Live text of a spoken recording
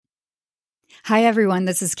Hi, everyone.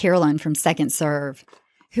 This is Carolyn from Second Serve.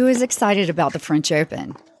 Who is excited about the French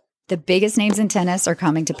Open? The biggest names in tennis are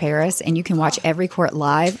coming to Paris, and you can watch every court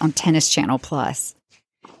live on Tennis Channel Plus.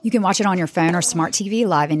 You can watch it on your phone or smart TV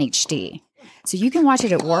live in HD. So you can watch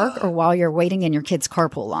it at work or while you're waiting in your kid's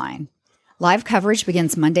carpool line. Live coverage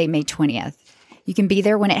begins Monday, May 20th. You can be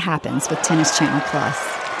there when it happens with Tennis Channel Plus.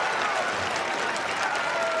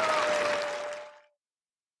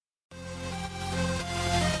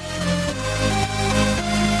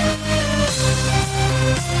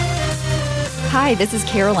 Hi, this is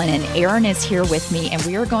Carolyn, and Aaron is here with me, and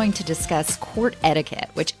we are going to discuss court etiquette,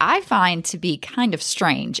 which I find to be kind of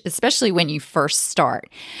strange, especially when you first start.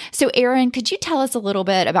 So, Aaron, could you tell us a little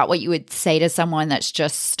bit about what you would say to someone that's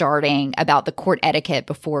just starting about the court etiquette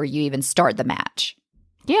before you even start the match?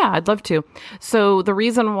 Yeah, I'd love to. So the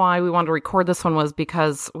reason why we wanted to record this one was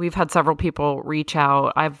because we've had several people reach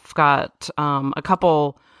out. I've got a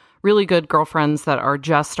couple really good girlfriends that are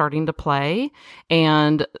just starting to play,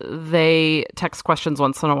 and they text questions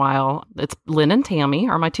once in a while. It's Lynn and Tammy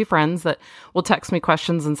are my two friends that will text me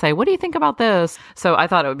questions and say, what do you think about this? So I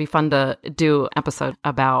thought it would be fun to do an episode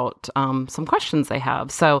about some questions they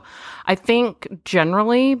have. So I think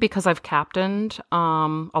generally, because I've captained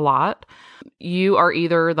a lot, you are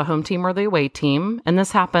either the home team or the away team. And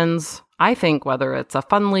this happens, I think, whether it's a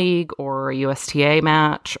fun league or a USTA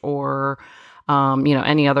match or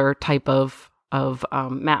any other type of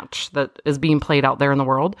match that is being played out there in the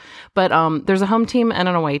world. But there's a home team and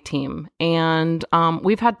an away team. And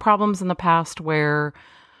we've had problems in the past where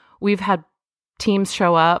we've had teams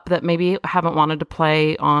show up that maybe haven't wanted to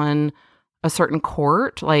play on a certain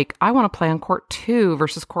court. Like, I want to play on court 2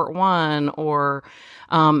 versus court 1. Or,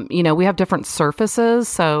 we have different surfaces.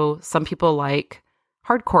 So some people like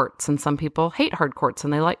hard courts and some people hate hard courts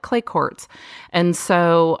and they like clay courts. And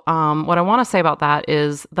so what I want to say about that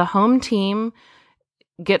is the home team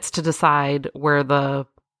gets to decide where the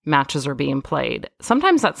matches are being played.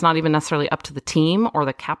 Sometimes that's not even necessarily up to the team or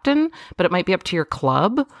the captain, but it might be up to your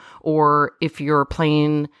club, or if you're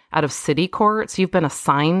playing out of city courts, you've been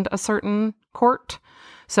assigned a certain court.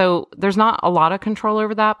 So there's not a lot of control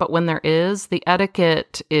over that, but when there is, the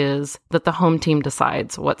etiquette is that the home team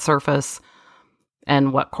decides what surface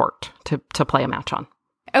and what court to play a match on.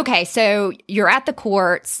 Okay, so you're at the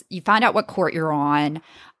courts, you find out what court you're on.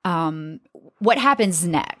 What happens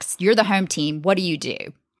next? You're the home team. What do you do?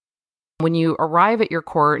 When you arrive at your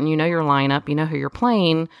court and you know your lineup, you know who you're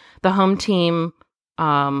playing, the home team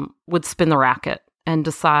would spin the racket and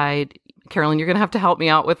decide, Carolyn, you're going to have to help me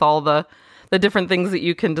out with all the different things that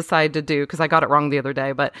you can decide to do, because I got it wrong the other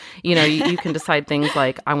day. But, you can decide things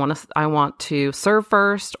like, I want to serve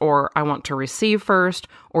first, or I want to receive first,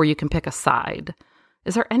 or you can pick a side.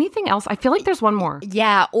 Is there anything else? I feel like there's one more.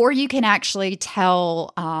 Yeah, or you can actually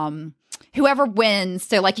tell whoever wins.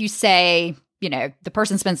 So like you say, the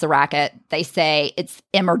person spins the racket. They say it's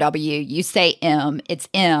M or W. You say M, it's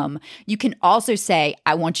M. You can also say,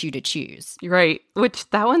 I want you to choose. Right, which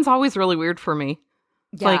that one's always really weird for me.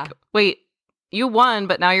 Yeah. Like, wait, you won,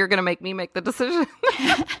 but now you're going to make me make the decision.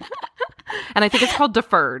 And I think it's called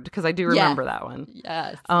deferred, because I do remember that one.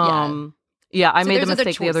 Yes. Yeah, I made the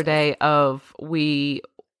mistake the other day of we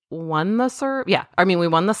won the serve. Yeah, we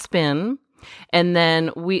won the spin. And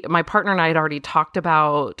then my partner and I had already talked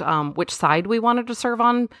about which side we wanted to serve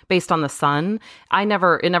on based on the sun. It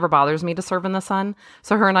never bothers me to serve in the sun.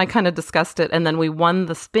 So her and I kind of discussed it, and then we won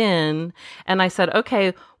the spin. And I said,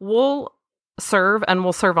 okay, we'll serve and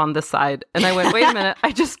we'll serve on this side. And I went, wait a minute,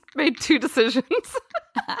 I just made 2 decisions.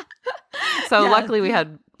 So luckily we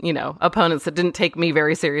had, opponents that didn't take me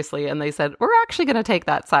very seriously. And they said, we're actually going to take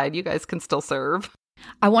that side. You guys can still serve.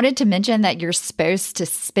 I wanted to mention that you're supposed to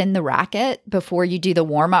spin the racket before you do the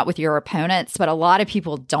warm-up with your opponents, but a lot of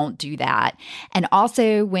people don't do that. And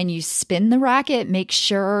also, when you spin the racket, make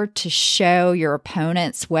sure to show your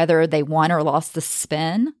opponents whether they won or lost the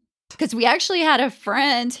spin. Because we actually had a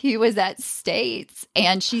friend who was at States,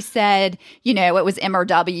 and she said, it was M or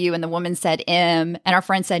W, and the woman said M, and our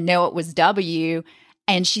friend said, no, it was W.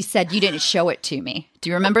 And she said, you didn't show it to me. Do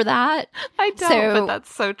you remember that? I don't, but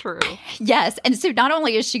that's so true. Yes. And so not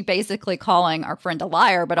only is she basically calling our friend a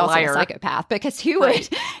liar, but also a psychopath, because who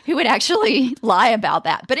would actually lie about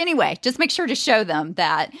that? But anyway, just make sure to show them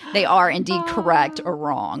that they are indeed correct or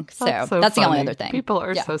wrong. So that's funny. The only other thing. People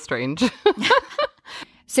are so strange.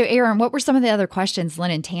 So Aaron, what were some of the other questions Lynn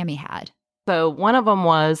and Tammy had? So one of them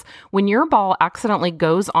was, when your ball accidentally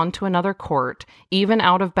goes onto another court, even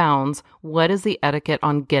out of bounds, what is the etiquette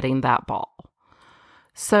on getting that ball?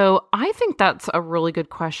 So I think that's a really good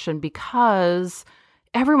question, because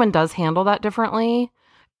everyone does handle that differently.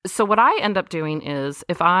 So what I end up doing is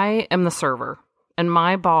if I am the server and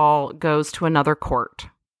my ball goes to another court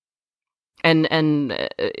and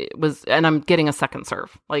I'm getting a second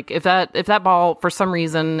serve. Like if that ball for some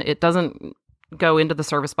reason it doesn't go into the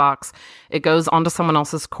service box, it goes onto someone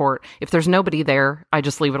else's court. If there's nobody there, I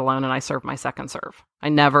just leave it alone and I serve my second serve. I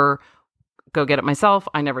never go get it myself.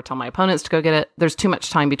 I never tell my opponents to go get it. There's too much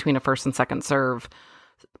time between a first and second serve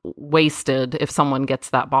wasted if someone gets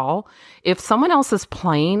that ball. If someone else is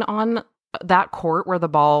playing on that court where the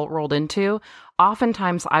ball rolled into,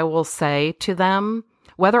 oftentimes I will say to them,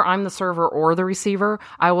 whether I'm the server or the receiver,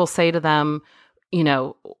 I will say to them, you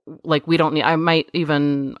know, like we don't need, I might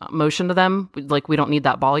even motion to them, like we don't need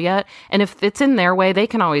that ball yet. And if it's in their way, they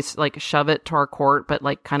can always like shove it to our court, but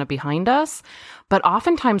like kind of behind us. But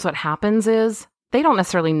oftentimes what happens is they don't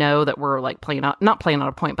necessarily know that we're like not playing on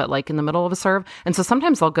a point, but like in the middle of a serve. And so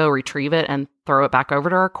sometimes they'll go retrieve it and throw it back over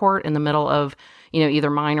to our court in the middle of, you know, either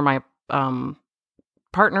mine or my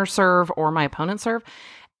partner serve or my opponent serve.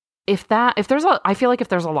 I feel like if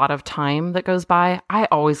there's a lot of time that goes by, I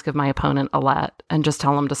always give my opponent a let and just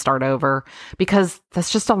tell them to start over because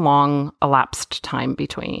that's just a long elapsed time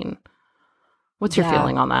between. What's your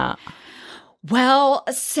feeling on that? Well,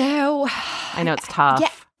 so I know it's tough.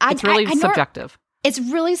 Yeah, it's really subjective. It's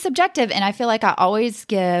really subjective. And I feel like I always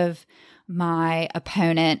give my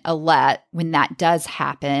opponent a let when that does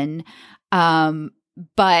happen.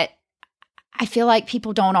 But I feel like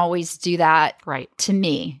people don't always do that to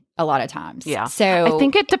me a lot of times. Yeah. So I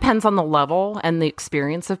think it depends on the level and the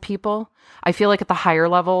experience of people. I feel like at the higher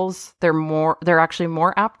levels, they're actually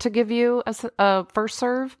more apt to give you a first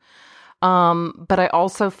serve. But I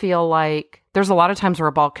also feel like there's a lot of times where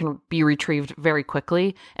a ball can be retrieved very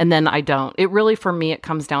quickly and then I don't. It really, for me, it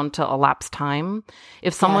comes down to elapsed time.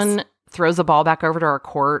 If someone throws a ball back over to our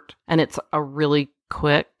court and it's a really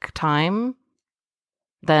quick time,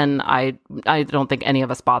 then I don't think any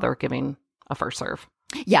of us bother giving a first serve.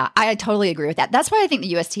 Yeah, I totally agree with that. That's why I think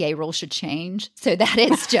the USTA rule should change so that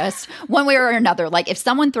it's just one way or another. Like if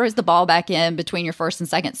someone throws the ball back in between your first and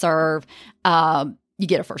second serve, you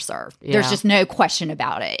get a first serve. Yeah. There's just no question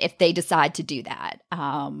about it if they decide to do that.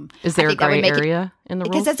 Is there a gray area in the rules?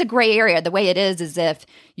 Because that's a gray area. The way it is if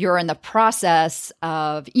you're in the process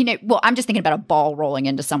of, I'm just thinking about a ball rolling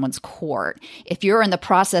into someone's court. If you're in the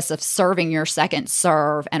process of serving your second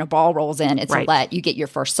serve and a ball rolls in, it's a let, you get your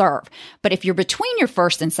first serve. But if you're between your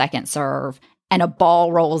first and second serve and a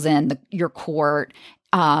ball rolls in your court,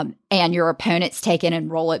 and your opponent's take it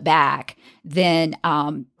and roll it back, then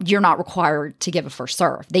you're not required to give a first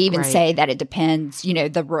serve. They even say that it depends,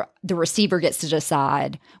 the receiver gets to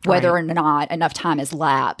decide whether or not enough time has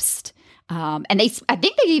lapsed. And I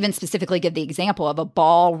think they even specifically give the example of a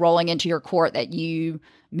ball rolling into your court that you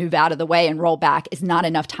move out of the way and roll back is not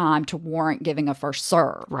enough time to warrant giving a first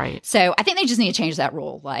serve. Right. So I think they just need to change that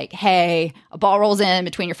rule. Like, hey, a ball rolls in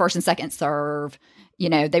between your first and second serve.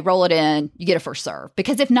 They roll it in, you get a first serve.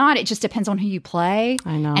 Because if not, it just depends on who you play.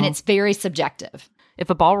 I know. And it's very subjective. If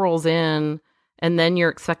a ball rolls in and then you're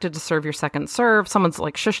expected to serve your second serve, someone's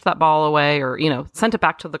like shushed that ball away or, sent it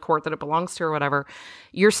back to the court that it belongs to or whatever,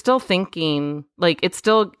 you're still thinking, like, it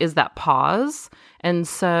still is that pause. And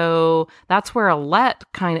so that's where a let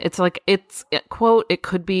quote, it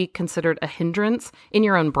could be considered a hindrance in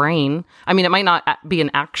your own brain. I mean, it might not be an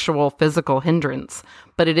actual physical hindrance,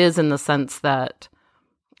 but it is in the sense that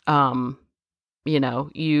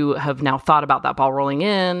you have now thought about that ball rolling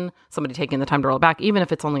in, somebody taking the time to roll it back, even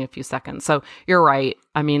if it's only a few seconds. So you're right.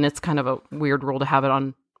 I mean, it's kind of a weird rule to have it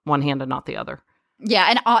on one hand and not the other. Yeah.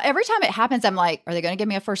 And every time it happens, I'm like, are they going to give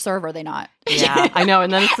me a first serve or are they not? Yeah, I know.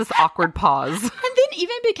 And then it's this awkward pause. And then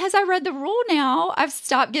even because I read the rule now, I've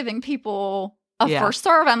stopped giving people a first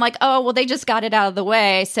serve. I'm like, oh, well, they just got it out of the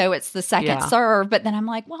way, so it's the second serve. But then I'm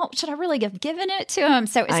like, well, should I really have given it to him?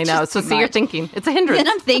 So it's I know. So you're thinking it's a hindrance.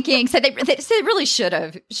 Then I'm thinking, so they really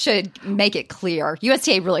should make it clear.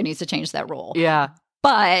 USTA really needs to change that rule. Yeah.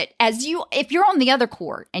 But if you're on the other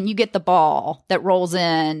court and you get the ball that rolls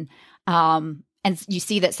in, and you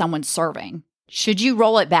see that someone's serving, should you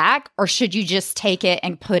roll it back or should you just take it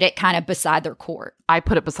and put it kind of beside their court? I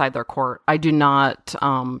put it beside their court. I do not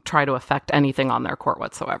try to affect anything on their court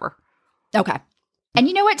whatsoever. Okay. And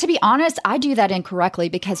you know what? To be honest, I do that incorrectly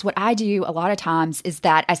because what I do a lot of times is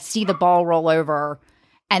that I see the ball roll over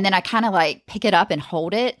and then I kind of like pick it up and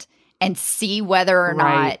hold it and see whether or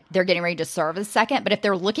not they're getting ready to serve a second. But if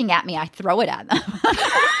they're looking at me, I throw it at them.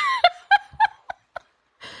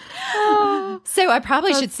 So I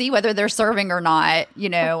probably should see whether they're serving or not,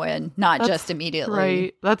 and not just immediately.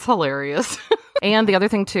 Right. That's hilarious. And the other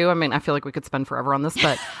thing too, I mean, I feel like we could spend forever on this,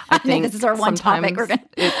 but I think this is our one topic.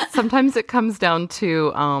 Sometimes it comes down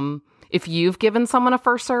to if you've given someone a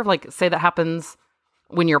first serve, like say that happens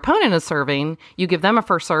when your opponent is serving, you give them a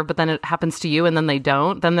first serve, but then it happens to you and then they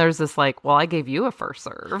don't. Then there's this like, well, I gave you a first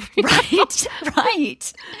serve.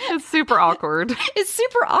 Right. It's super awkward. It's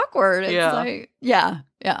super awkward. It's Yeah. like, yeah.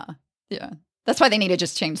 That's why they need to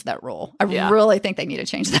just change that rule. I really think they need to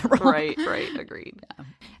change that rule. Right. Agreed. Yeah.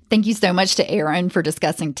 Thank you so much to Aaron for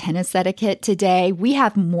discussing tennis etiquette today. We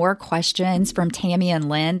have more questions from Tammy and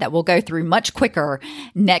Lynn that we'll go through much quicker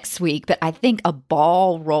next week. But I think a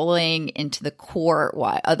ball rolling into the court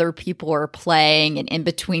while other people are playing and in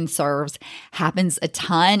between serves happens a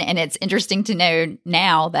ton. And it's interesting to know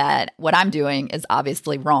now that what I'm doing is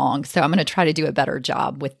obviously wrong. So I'm going to try to do a better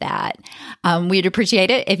job with that. We'd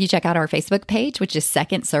appreciate it if you check out our Facebook page, which is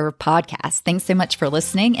Second Serve Podcast. Thanks so much for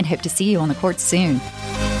listening and hope to see you on the court soon.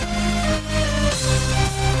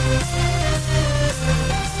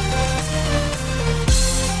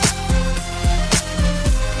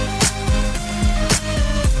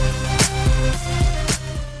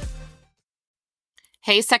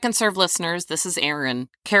 Hey, Second Serve listeners, this is Erin.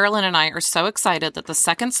 Carolyn and I are so excited that the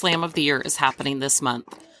second slam of the year is happening this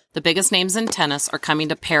month. The biggest names in tennis are coming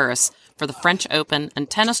to Paris for the French Open, and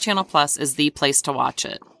Tennis Channel Plus is the place to watch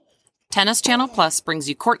it. Tennis Channel Plus brings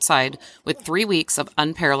you courtside with 3 weeks of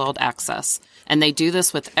unparalleled access, and they do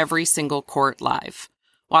this with every single court live.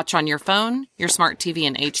 Watch on your phone, your smart TV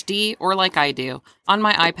in HD, or like I do, on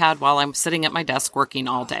my iPad while I'm sitting at my desk working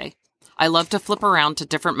all day. I love to flip around to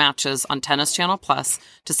different matches on Tennis Channel Plus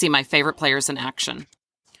to see my favorite players in action.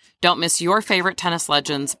 Don't miss your favorite tennis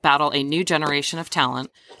legends battle a new generation of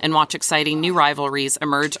talent and watch exciting new rivalries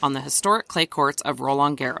emerge on the historic clay courts of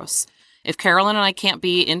Roland Garros. If Carolyn and I can't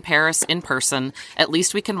be in Paris in person, at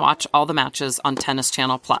least we can watch all the matches on Tennis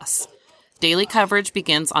Channel Plus. Daily coverage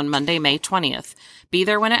begins on Monday, May 20th. Be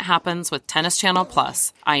there when it happens with Tennis Channel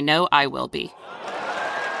Plus. I know I will be.